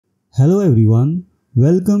Hello everyone,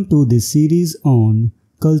 welcome to this series on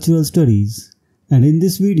cultural studies, and in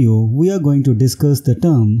this video we are going to discuss the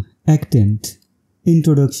term Actant.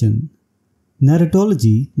 Introduction.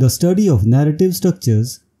 Narratology, the study of narrative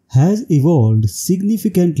structures, has evolved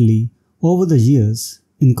significantly over the years,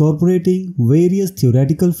 incorporating various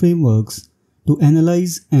theoretical frameworks to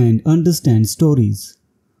analyze and understand stories.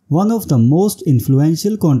 One of the most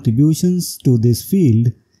influential contributions to this field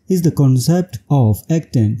is the concept of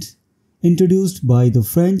Actant, introduced by the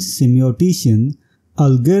French semiotician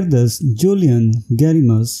Algirdas Julian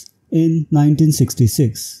Garimus in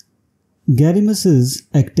 1966. Garimus's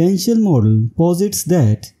actantial model posits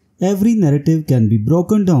that every narrative can be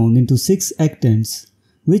broken down into 6 actants,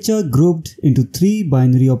 which are grouped into 3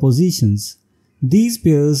 binary oppositions. These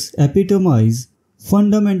pairs epitomize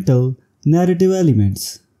fundamental narrative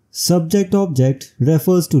elements. Subject-object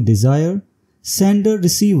refers to desire,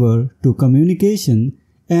 sender-receiver to communication,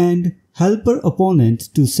 and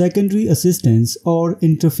helper-opponent to secondary assistance or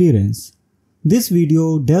interference. This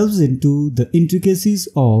video delves into the intricacies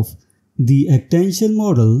of the actantial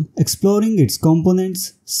model, exploring its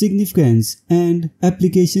components, significance, and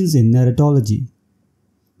applications in narratology.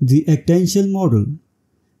 The actantial model.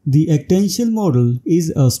 The actantial model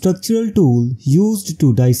is a structural tool used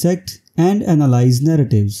to dissect and analyze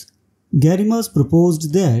narratives. Garimus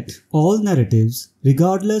proposed that all narratives,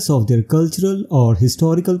 regardless of their cultural or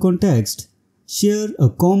historical context, share a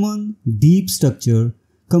common, deep structure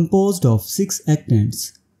composed of 6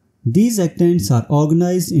 actants. These actants are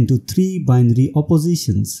organized into 3 binary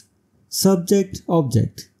oppositions.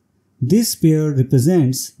 Subject-object. This pair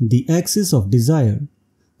represents the axis of desire.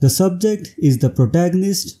 The subject is the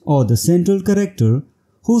protagonist or the central character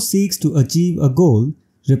who seeks to achieve a goal,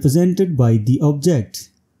 represented by the object.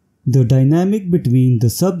 The dynamic between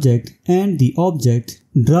the subject and the object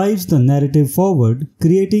drives the narrative forward,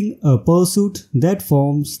 creating a pursuit that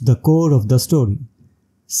forms the core of the story.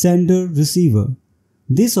 Sender-receiver.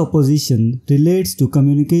 This opposition relates to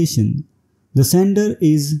communication. The sender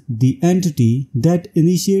is the entity that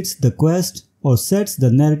initiates the quest or sets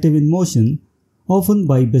the narrative in motion, often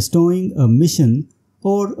by bestowing a mission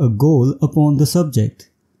or a goal upon the subject.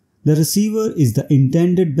 The receiver is the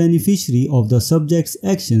intended beneficiary of the subject's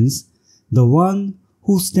actions, the one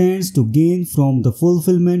who stands to gain from the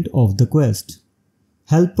fulfillment of the quest.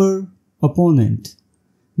 Helper-opponent.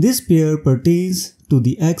 This pair pertains to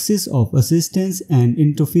the axis of assistance and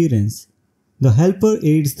interference. The helper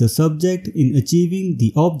aids the subject in achieving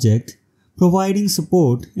the object, providing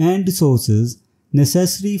support and resources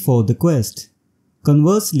necessary for the quest.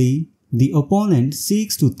 Conversely, the opponent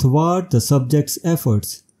seeks to thwart the subject's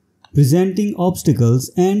efforts, presenting obstacles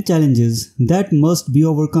and challenges that must be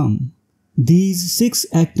overcome. These 6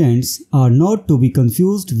 actants are not to be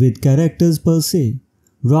confused with characters per se.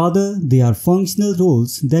 Rather, they are functional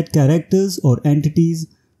roles that characters or entities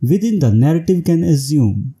within the narrative can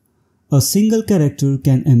assume. A single character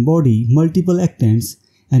can embody multiple actants,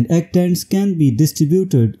 and actants can be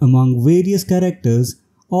distributed among various characters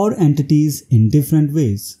or entities in different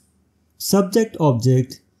ways.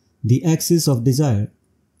 Subject-object, the axis of desire.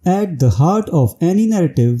 At the heart of any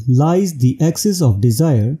narrative lies the axis of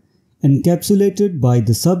desire, encapsulated by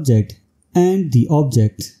the subject and the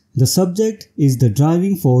object. The subject is the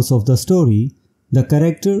driving force of the story, the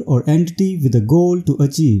character or entity with a goal to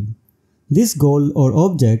achieve. This goal or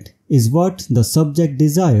object is what the subject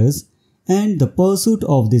desires, and the pursuit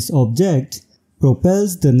of this object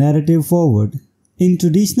propels the narrative forward. In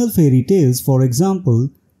traditional fairy tales, for example,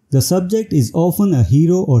 the subject is often a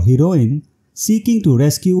hero or heroine seeking to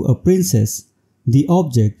rescue a princess, the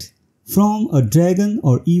object, from a dragon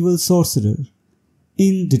or evil sorcerer.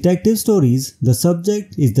 In detective stories, the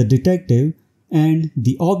subject is the detective and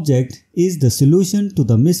the object is the solution to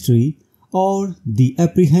the mystery or the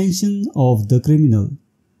apprehension of the criminal.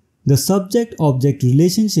 The subject-object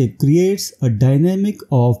relationship creates a dynamic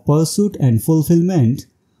of pursuit and fulfillment,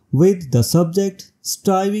 with the subject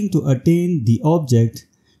striving to attain the object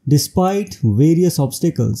despite various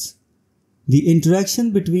obstacles. The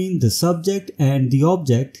interaction between the subject and the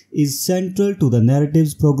object is central to the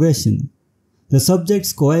narrative's progression. The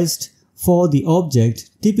subject's quest for the object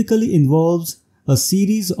typically involves a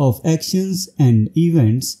series of actions and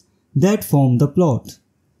events that form the plot.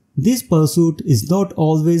 This pursuit is not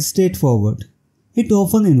always straightforward. It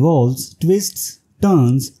often involves twists,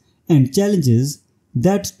 turns, and challenges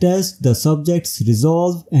that test the subject's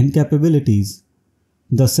resolve and capabilities.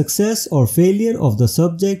 The success or failure of the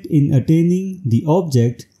subject in attaining the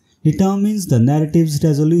object determines the narrative's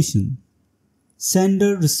resolution.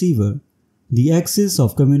 Sender-receiver, the axis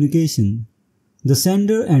of communication. The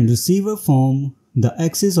sender and receiver form the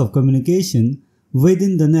axis of communication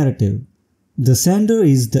within the narrative. The sender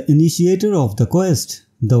is the initiator of the quest,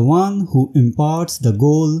 the one who imparts the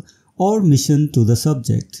goal or mission to the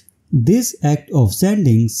subject. This act of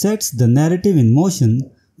sending sets the narrative in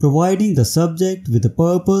motion, providing the subject with a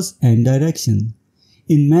purpose and direction.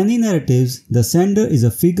 In many narratives, the sender is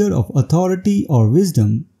a figure of authority or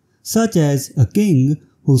wisdom, such as a king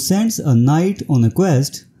who sends a knight on a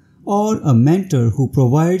quest, or a mentor who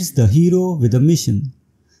provides the hero with a mission.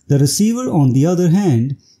 The receiver, on the other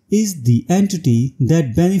hand, is the entity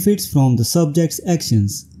that benefits from the subject's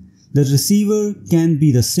actions. The receiver can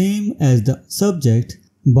be the same as the subject,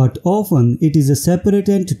 but often it is a separate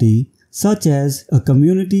entity, such as a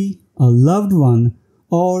community, a loved one,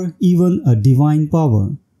 or even a divine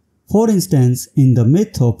power. For instance, in the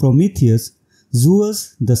myth of Prometheus,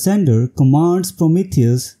 Zeus, the sender, commands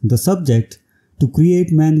Prometheus, the subject, to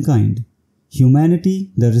create mankind.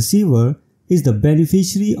 Humanity, the receiver, is the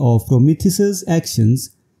beneficiary of Prometheus's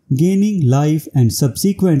actions, gaining life and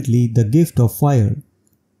subsequently the gift of fire.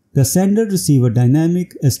 The sender-receiver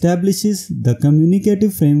dynamic establishes the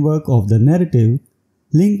communicative framework of the narrative,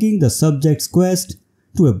 linking the subject's quest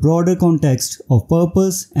to a broader context of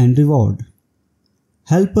purpose and reward.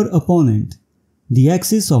 Helper-opponent, the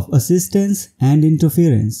axis of assistance and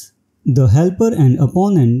interference. The helper and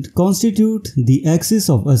opponent constitute the axis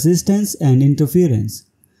of assistance and interference,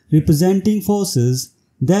 representing forces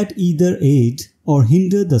that either aid or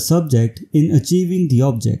hinder the subject in achieving the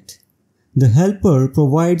object. The helper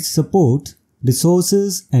provides support,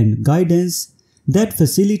 resources, and guidance that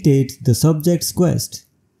facilitate the subject's quest.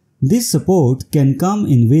 This support can come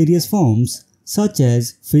in various forms, such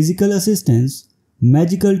as physical assistance,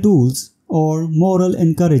 magical tools, or moral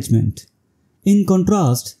encouragement. In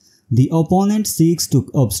contrast, the opponent seeks to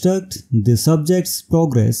obstruct the subject's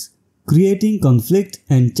progress, creating conflict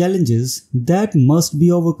and challenges that must be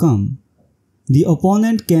overcome. The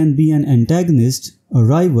opponent can be an antagonist, a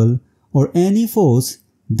rival, or any force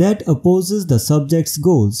that opposes the subject's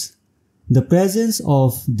goals. The presence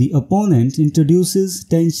of the opponent introduces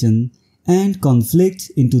tension and conflict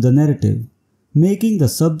into the narrative, making the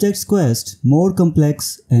subject's quest more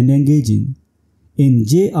complex and engaging. In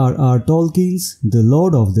J.R.R. Tolkien's The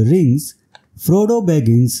Lord of the Rings, Frodo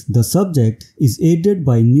Baggins, the subject, is aided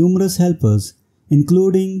by numerous helpers,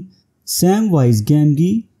 including Samwise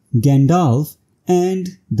Gamgee, Gandalf, and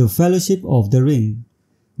the Fellowship of the Ring.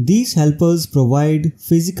 These helpers provide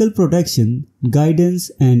physical protection,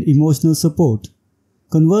 guidance, and emotional support.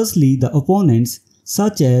 Conversely, the opponents,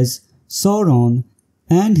 such as Sauron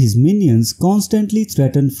and his minions, constantly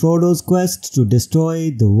threaten Frodo's quest to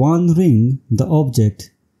destroy the One Ring, the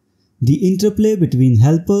object. The interplay between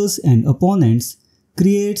helpers and opponents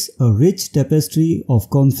creates a rich tapestry of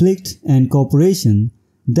conflict and cooperation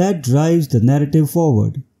that drives the narrative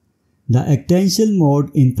forward. The actantial mode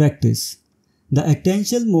in practice. The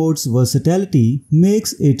actantial mode's versatility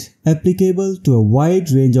makes it applicable to a wide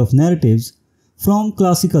range of narratives, from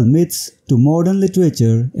classical myths to modern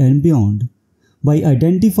literature and beyond. By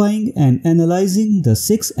identifying and analyzing the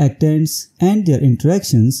 6 actants and their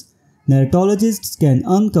interactions, narratologists can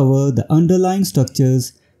uncover the underlying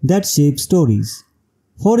structures that shape stories.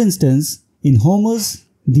 For instance, in Homer's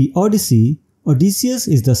The Odyssey, Odysseus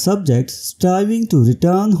is the subject striving to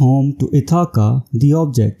return home to Ithaca, the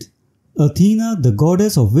object. Athena, the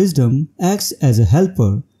goddess of wisdom, acts as a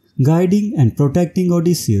helper, guiding and protecting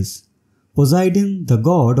Odysseus. Poseidon, the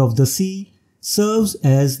god of the sea, serves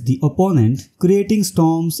as the opponent, creating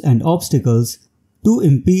storms and obstacles to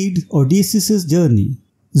impede Odysseus' journey.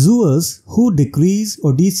 Zeus, who decrees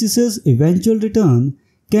Odysseus' eventual return,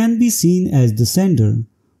 can be seen as the sender,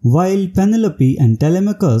 while Penelope and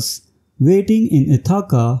Telemachus, waiting in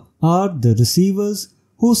Ithaca, are the receivers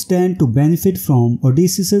who stand to benefit from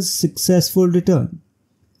Odysseus' successful return.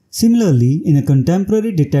 Similarly, in a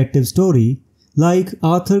contemporary detective story like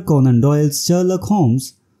Arthur Conan Doyle's Sherlock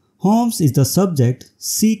Holmes, Holmes is the subject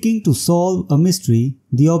seeking to solve a mystery,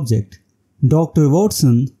 the object. Dr.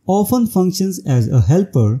 Watson often functions as a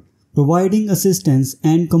helper, providing assistance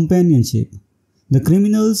and companionship. The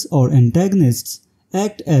criminals or antagonists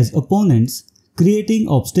act as opponents, creating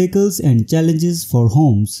obstacles and challenges for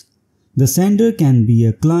Holmes. The sender can be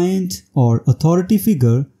a client or authority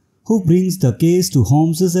figure who brings the case to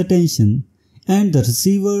Holmes' attention, and the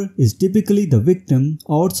receiver is typically the victim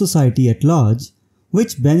or society at large,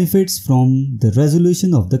 which benefits from the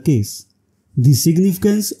resolution of the case. The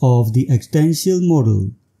significance of the actantial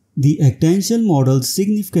model. The actantial model's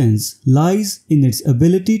significance lies in its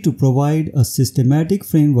ability to provide a systematic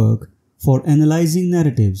framework for analyzing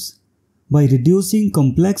narratives. By reducing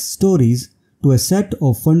complex stories to a set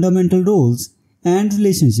of fundamental roles and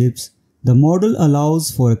relationships, the model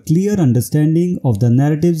allows for a clear understanding of the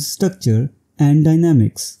narrative's structure and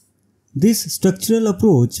dynamics. This structural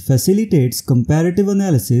approach facilitates comparative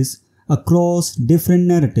analysis across different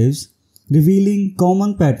narratives, revealing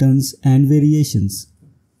common patterns and variations.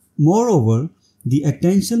 Moreover, the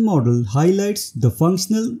attention model highlights the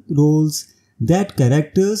functional roles that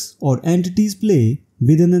characters or entities play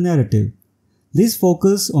within a narrative. This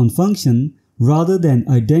focus on function rather than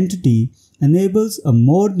identity enables a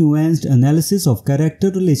more nuanced analysis of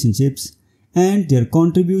character relationships and their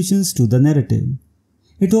contributions to the narrative.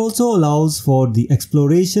 It also allows for the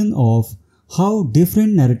exploration of how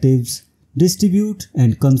different narratives distribute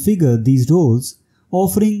and configure these roles,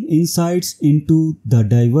 offering insights into the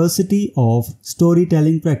diversity of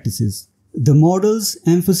storytelling practices. The model's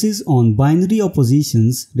emphasis on binary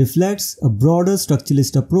oppositions reflects a broader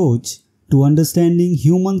structuralist approach to understanding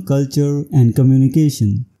human culture and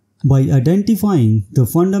communication. By identifying the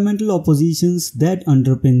fundamental oppositions that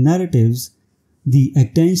underpin narratives, the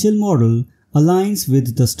Actantial model aligns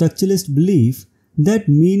with the structuralist belief that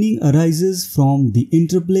meaning arises from the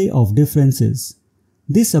interplay of differences.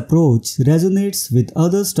 This approach resonates with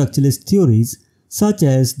other structuralist theories such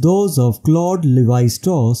as those of Claude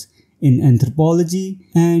Lévi-Strauss in anthropology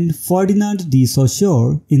and Ferdinand de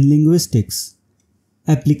Saussure in linguistics.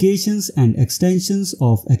 Applications and extensions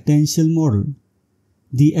of Actantial model.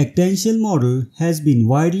 The Actantial model has been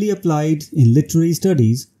widely applied in literary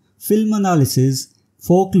studies, film analysis,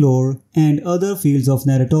 folklore, and other fields of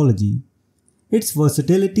narratology. Its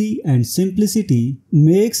versatility and simplicity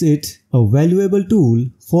makes it a valuable tool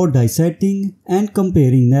for dissecting and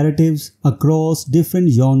comparing narratives across different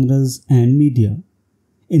genres and media.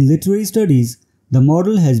 In literary studies, the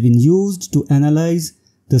model has been used to analyze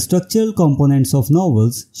the structural components of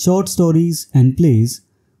novels, short stories, and plays.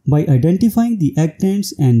 By identifying the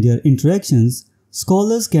actants and their interactions,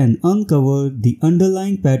 scholars can uncover the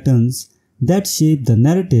underlying patterns that shape the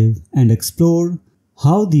narrative and explore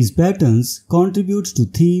how these patterns contribute to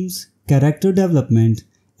themes, character development,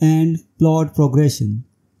 and plot progression.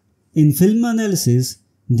 In film analysis,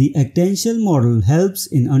 the Actantial model helps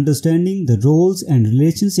in understanding the roles and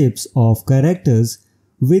relationships of characters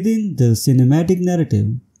within the cinematic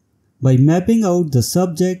narrative. By mapping out the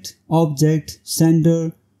subject, object,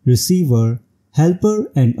 sender, receiver,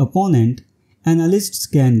 helper, and opponent, analysts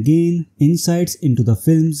can gain insights into the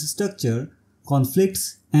film's structure,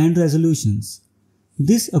 conflicts, and resolutions.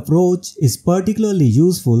 This approach is particularly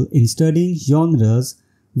useful in studying genres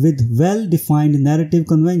with well-defined narrative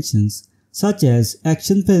conventions such as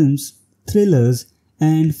action films, thrillers,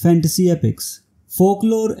 and fantasy epics.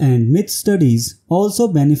 Folklore and myth studies also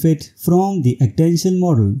benefit from the Actantial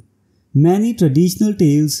model. Many traditional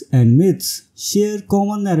tales and myths share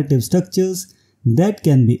common narrative structures that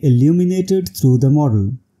can be illuminated through the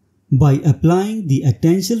model. By applying the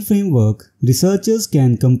Actantial framework, researchers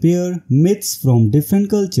can compare myths from different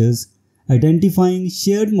cultures, identifying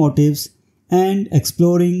shared motives, and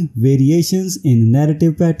exploring variations in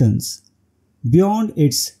narrative patterns. Beyond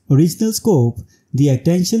its original scope, the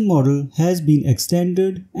Actantial model has been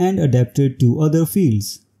extended and adapted to other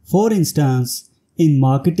fields. For instance, in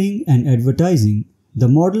marketing and advertising, the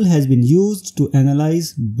model has been used to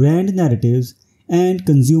analyze brand narratives and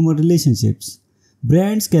consumer relationships.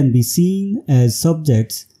 Brands can be seen as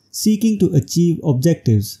subjects seeking to achieve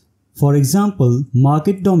objectives. For example,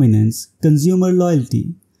 market dominance, consumer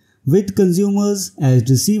loyalty, with consumers as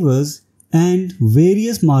receivers and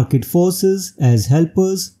various market forces as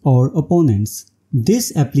helpers or opponents.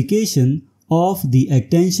 This application of the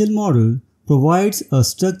Actantial model provides a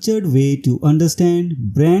structured way to understand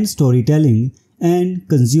brand storytelling and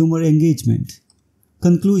consumer engagement.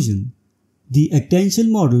 Conclusion. The Actantial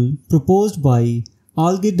model proposed by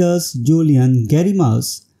Algirdas Julian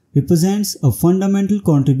Gerimas represents a fundamental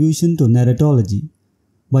contribution to narratology.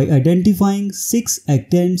 By identifying 6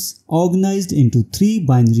 actants organized into 3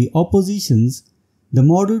 binary oppositions, the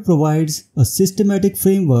model provides a systematic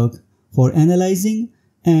framework for analyzing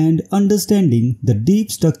and understanding the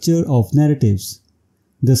deep structure of narratives.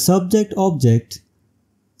 The subject-object,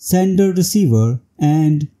 sender-receiver,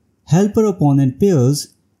 and helper-opponent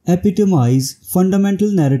pairs epitomize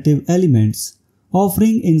fundamental narrative elements,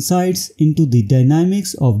 offering insights into the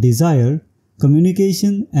dynamics of desire,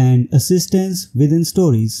 communication, and assistance within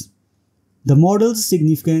stories. The model's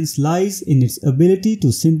significance lies in its ability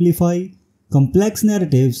to simplify complex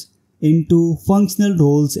narratives into functional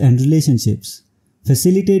roles and relationships,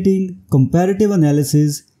 facilitating comparative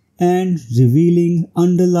analysis and revealing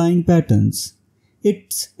underlying patterns.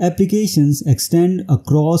 Its applications extend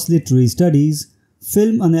across literary studies,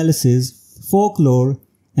 film analysis, folklore,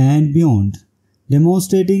 and beyond.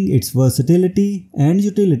 demonstrating its versatility and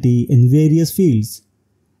utility in various fields.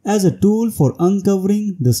 As a tool for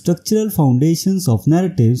uncovering the structural foundations of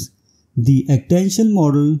narratives, the Actantial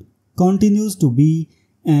model continues to be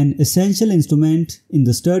an essential instrument in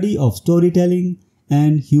the study of storytelling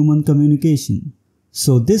and human communication.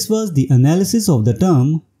 So this was the analysis of the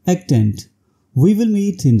term Actant. We will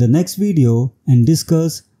meet in the next video and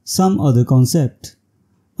discuss some other concept.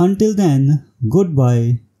 Until then,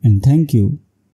 goodbye and thank you.